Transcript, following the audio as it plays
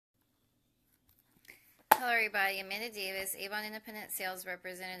Hello, everybody. Amanda Davis, Avon Independent Sales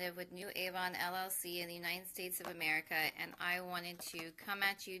Representative with New Avon LLC in the United States of America, and I wanted to come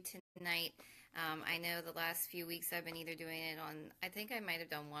at you tonight. I know the last few weeks I've been either doing it on, I think I might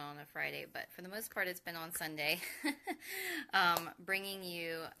have done one on a Friday, but for the most part it's been on Sunday, bringing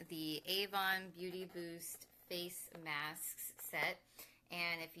you the Avon Beauty Boost Face Masks set.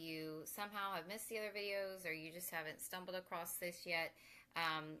 And if you somehow have missed the other videos or you just haven't stumbled across this yet,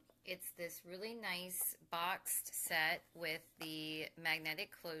 it's this really nice boxed set with the magnetic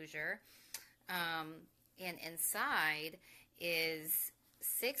closure. And inside is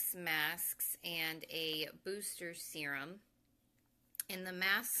 6 masks and a booster serum. And the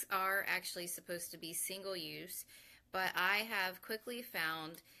masks are actually supposed to be single use, but I have quickly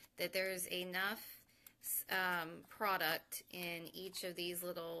found that there's enough product in each of these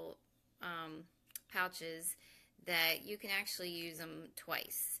little pouches that you can actually use them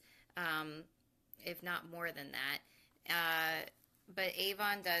twice, if not more than that. But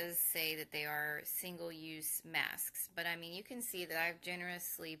Avon does say that they are single-use masks. But I mean, you can see that I've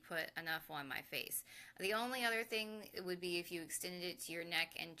generously put enough on my face. The only other thing would be if you extended it to your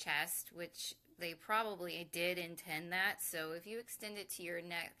neck and chest, which they probably did intend that. So if you extend it to your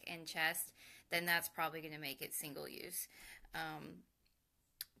neck and chest, then that's probably going to make it single-use.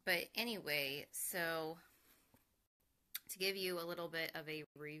 But anyway, so to give you a little bit of a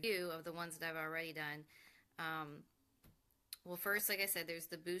review of the ones that I've already done, well, first, like I said, there's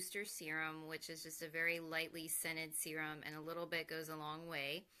the booster serum, which is just a very lightly scented serum, and a little bit goes a long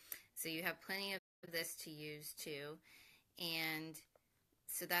way. So you have plenty of this to use too. And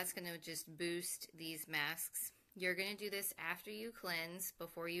so that's going to just boost these masks. You're going to do this after you cleanse,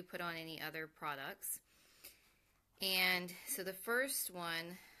 before you put on any other products. And so the first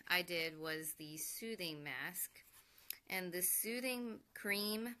one I did was the soothing mask. And the soothing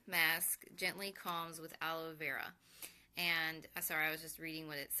cream mask gently calms with aloe vera. And sorry, I was just reading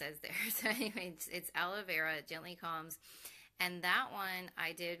what it says there. So anyway, it's aloe vera, it gently calms. And that one,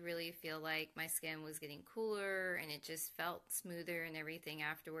 I did really feel like my skin was getting cooler and it just felt smoother and everything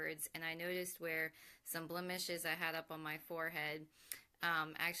afterwards. And I noticed where some blemishes I had up on my forehead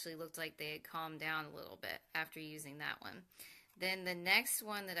actually looked like they had calmed down a little bit after using that one. Then the next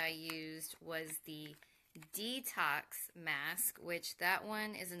one that I used was the detox mask, which that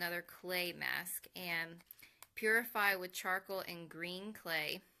one is another clay mask, and purify with charcoal and green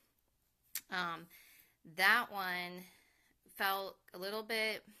clay. That one felt a little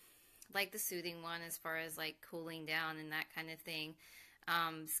bit like the soothing one as far as like cooling down and that kind of thing.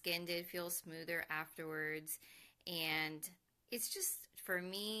 Skin did feel smoother afterwards, and it's just, for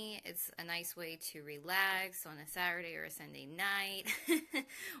me, it's a nice way to relax on a Saturday or a Sunday night,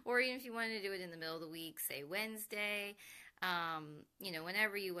 or even if you wanted to do it in the middle of the week, say Wednesday, you know,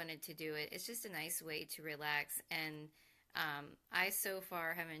 whenever you wanted to do it. It's just a nice way to relax, and I so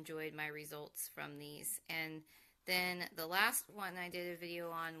far have enjoyed my results from these. And then the last one I did a video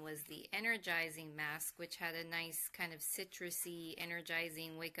on was the energizing mask, which had a nice kind of citrusy,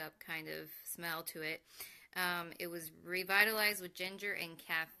 energizing, wake up kind of smell to it. It was revitalized with ginger and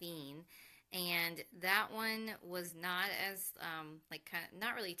caffeine, and that one was not as like kind of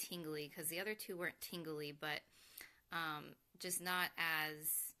not really tingly, because the other two weren't tingly, but just not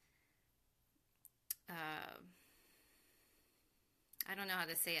as I don't know how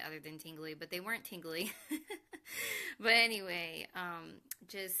to say it other than tingly, but they weren't tingly. But anyway,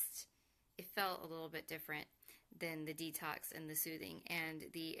 just it felt a little bit different than the detox and the soothing. And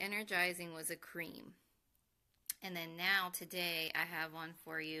the energizing was a cream. And then now today I have on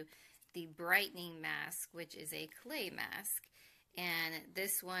for you the brightening mask, which is a clay mask. And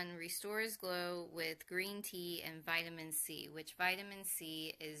this one restores glow with green tea and vitamin C, which vitamin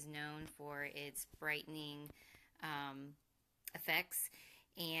C is known for its brightening effects.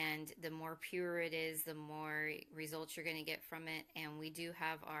 And the more pure it is, the more results you're going to get from it. And we do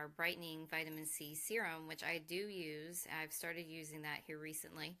have our brightening vitamin C serum, which I do use. I've started using that here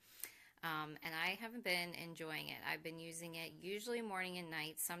recently. And I haven't been enjoying it. I've been using it usually morning and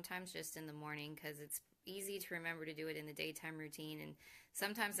night, sometimes just in the morning, because it's easy to remember to do it in the daytime routine. And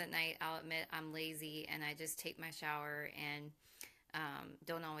sometimes at night, I'll admit I'm lazy and I just take my shower and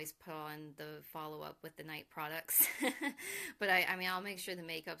don't always put on the follow-up with the night products. But I mean, I'll make sure the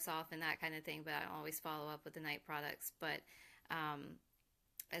makeup's off and that kind of thing, but I don't always follow up with the night products. But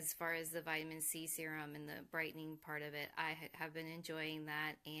as far as the vitamin C serum and the brightening part of it, I have been enjoying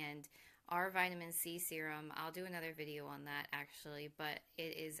that. And our vitamin C serum, I'll do another video on that actually, but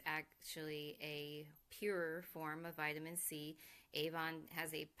it is actually a pure form of vitamin C. Avon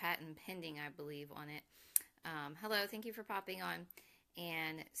has a patent pending, I believe, on it. Hello, thank you for popping on.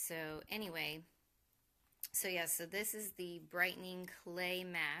 And so anyway, So yeah, so this is the brightening clay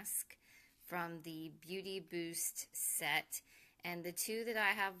mask from the Beauty Boost set. And the two that I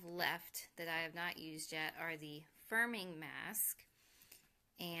have left that I have not used yet are the firming mask,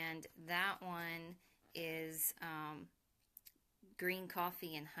 and that one is green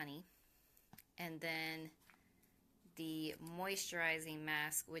coffee and honey. And then the moisturizing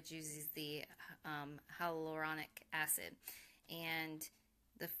mask, which uses the hyaluronic acid. And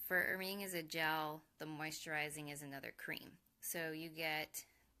the firming is a gel, the moisturizing is another cream. So you get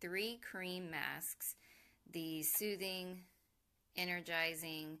 3 cream masks, the soothing,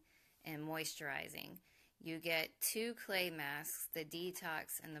 energizing, and moisturizing. You get 2 clay masks, the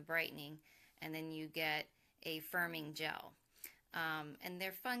detox and the brightening, and then you get a firming gel. And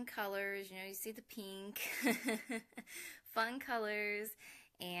they're fun colors, you know, you see the pink, fun colors,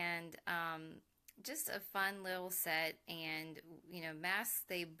 and just a fun little set. And, you know, masks,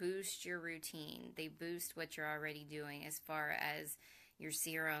 they boost your routine. They boost what you're already doing as far as your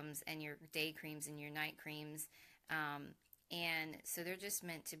serums and your day creams and your night creams. And so they're just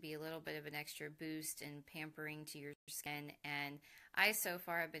meant to be a little bit of an extra boost and pampering to your skin. And I so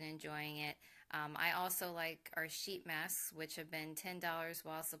far have been enjoying it. I also like our sheet masks, which have been $10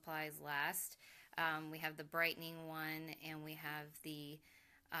 while supplies last. We have the brightening one, and we have the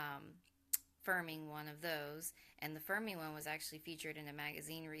firming one of those. And the firming one was actually featured in a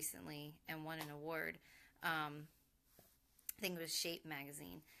magazine recently and won an award. I think it was Shape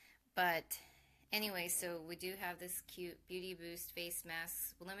magazine. But anyway, so we do have this cute Beauty Boost face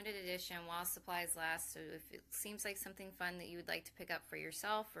mask, limited edition while supplies last. So if it seems like something fun that you would like to pick up for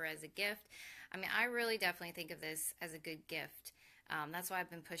yourself or as a gift, I mean, I really definitely think of this as a good gift. That's why I've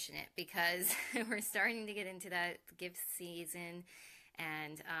been pushing it, because we're starting to get into that gift season.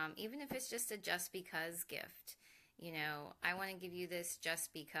 And even if it's just a just because gift, you know, I want to give you this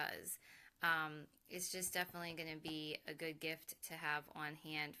just because. It's just definitely going to be a good gift to have on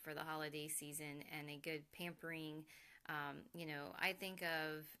hand for the holiday season, and a good pampering. You know, I think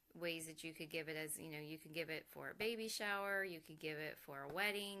of ways that you could give it as, you know, you could give it for a baby shower, you could give it for a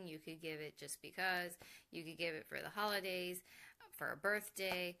wedding, you could give it just because, you could give it for the holidays, for a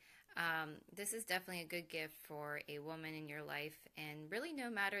birthday. This is definitely a good gift for a woman in your life, and really no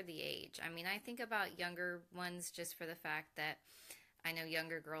matter the age. I mean, I think about younger ones just for the fact that I know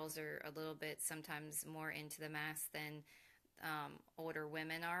younger girls are a little bit sometimes more into the mask than older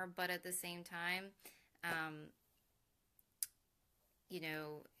women are, but at the same time, you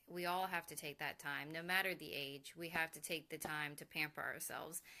know, we all have to take that time, no matter the age. We have to take the time to pamper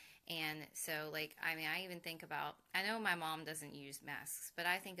ourselves. And so, like, I mean, I even think about, I know my mom doesn't use masks, but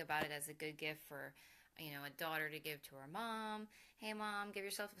I think about it as a good gift for, you know, a daughter to give to her mom. Hey, mom, give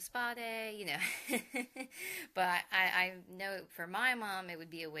yourself a spa day, you know. But I know for my mom, it would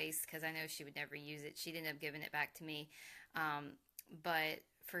be a waste, because I know she would never use it. She'd end up giving it back to me. But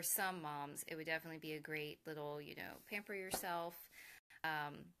for some moms, it would definitely be a great little, you know, pamper yourself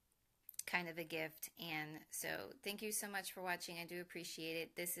kind of a gift. And so thank you so much for watching. I do appreciate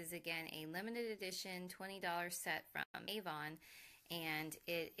it. This is, again, a limited edition $20 set from Avon, and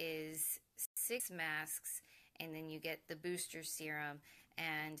it is 6 masks, and then you get the booster serum.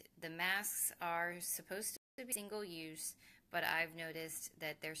 And the masks are supposed to be single use, but I've noticed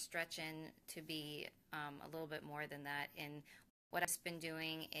that they're stretching to be a little bit more than that. And what I've been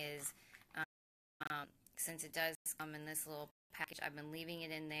doing is, since it does come in this little package, I've been leaving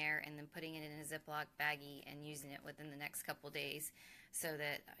it in there and then putting it in a Ziploc baggie and using it within the next couple days, so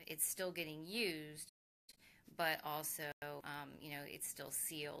that it's still getting used, but also, you know, it's still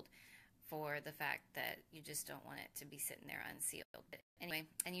sealed, for the fact that you just don't want it to be sitting there unsealed. But anyway,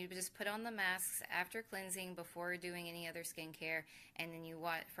 and you just put on the masks after cleansing, before doing any other skincare, and then you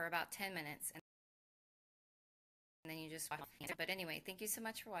watch for about 10 minutes, and then you just wash. But anyway, thank you so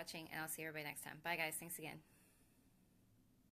much for watching, and I'll see everybody next time. Bye, guys. Thanks again.